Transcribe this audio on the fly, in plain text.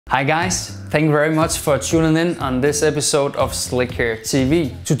Hi guys, thank you very much for tuning in on this episode of Slikhaar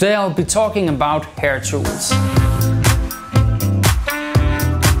TV. Today I'll be talking about hair tools.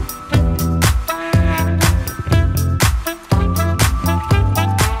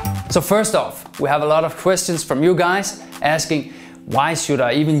 So first off, we have a lot of questions from you guys asking, why should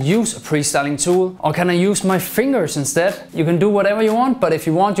I even use a pre-styling tool? Or can I use my fingers instead? You can do whatever you want, but if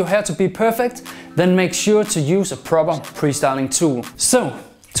you want your hair to be perfect, then make sure to use a proper pre-styling tool. So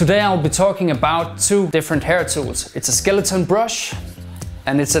today I'll be talking about two different hair tools. It's a skeleton brush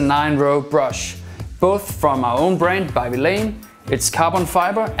and it's a 9-row brush. Both from our own brand by Vilain. It's carbon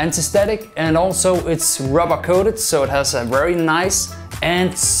fiber, anti-static, and also it's rubber coated, so it has a very nice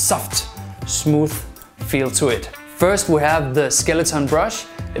and soft, smooth feel to it. First we have the skeleton brush.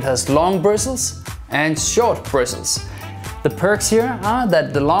 It has long bristles and short bristles. The perks here are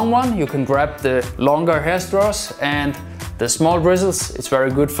that the long one, you can grab the longer hair straws, and the small bristles, it's very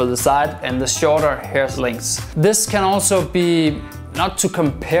good for the side and the shorter hair lengths. This can also be, not to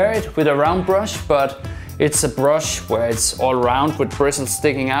compare it with a round brush, but it's a brush where it's all round with bristles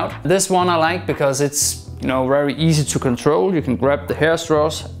sticking out. This one I like because it's very easy to control. You can grab the hair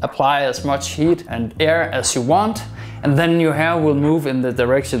straws, apply as much heat and air as you want, and then your hair will move in the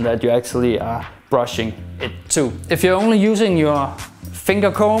direction that you actually are brushing it to. If you're only using your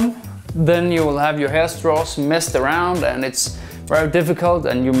finger comb, then you will have your hair straws messed around and it's very difficult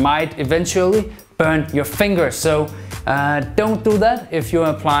and you might eventually burn your fingers. So don't do that if you're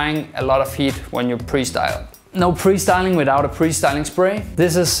applying a lot of heat when you pre-style. No pre-styling without a pre-styling spray.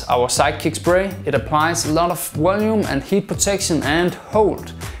 This is our Sidekick spray. It applies a lot of volume and heat protection and hold,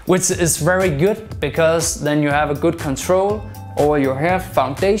 which is very good because then you have a good control over your hair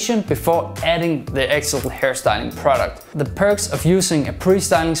foundation before adding the actual hairstyling product. The perks of using a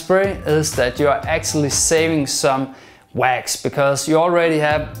pre-styling spray is that you are actually saving some wax because you already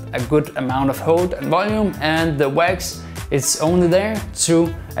have a good amount of hold and volume, and the wax, it's only there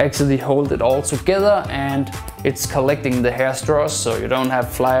to actually hold it all together, and it's collecting the hair straws so you don't have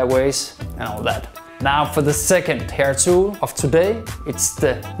flyaways and all that. Now for the second hair tool of today, it's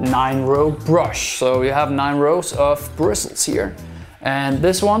the 9-row brush. So you have 9 rows of bristles here. And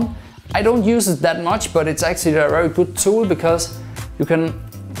this one, I don't use it that much, but it's actually a very good tool because you can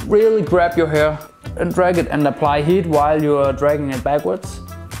really grab your hair and drag it and apply heat while you are dragging it backwards,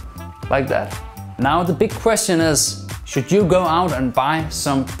 like that. Now the big question is, should you go out and buy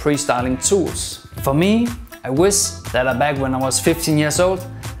some pre-styling tools? For me, I wish that back when I was 15 years old,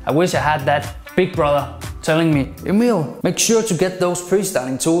 I wish I had that big brother telling me, Emil, make sure to get those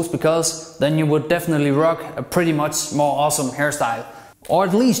pre-styling tools because then you would definitely rock a pretty much more awesome hairstyle. Or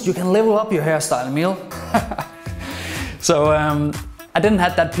at least you can level up your hairstyle, Emil. So I didn't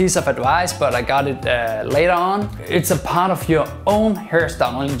have that piece of advice, but I got it later on. It's a part of your own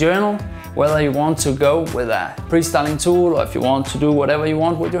hairstyling journal, whether you want to go with a pre-styling tool or if you want to do whatever you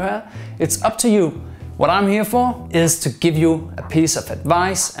want with your hair. It's up to you. What I'm here for is to give you a piece of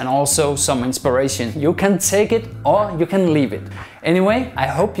advice and also some inspiration. You can take it or you can leave it. Anyway, I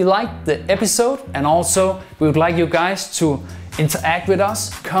hope you liked the episode, and also we would like you guys to interact with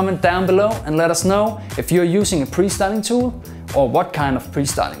us. Comment down below and let us know if you're using a pre-styling tool or what kind of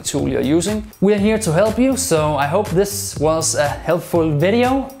pre-styling tool you're using. We're here to help you, so I hope this was a helpful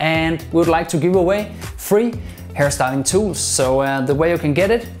video, and we would like to give away free hairstyling tools. So the way you can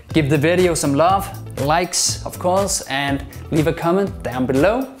get it, give the video some love, likes of course, and leave a comment down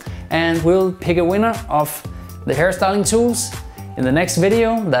below, and we'll pick a winner of the hairstyling tools in the next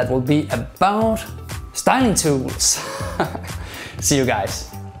video that will be about styling tools. See you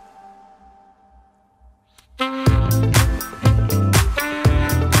guys.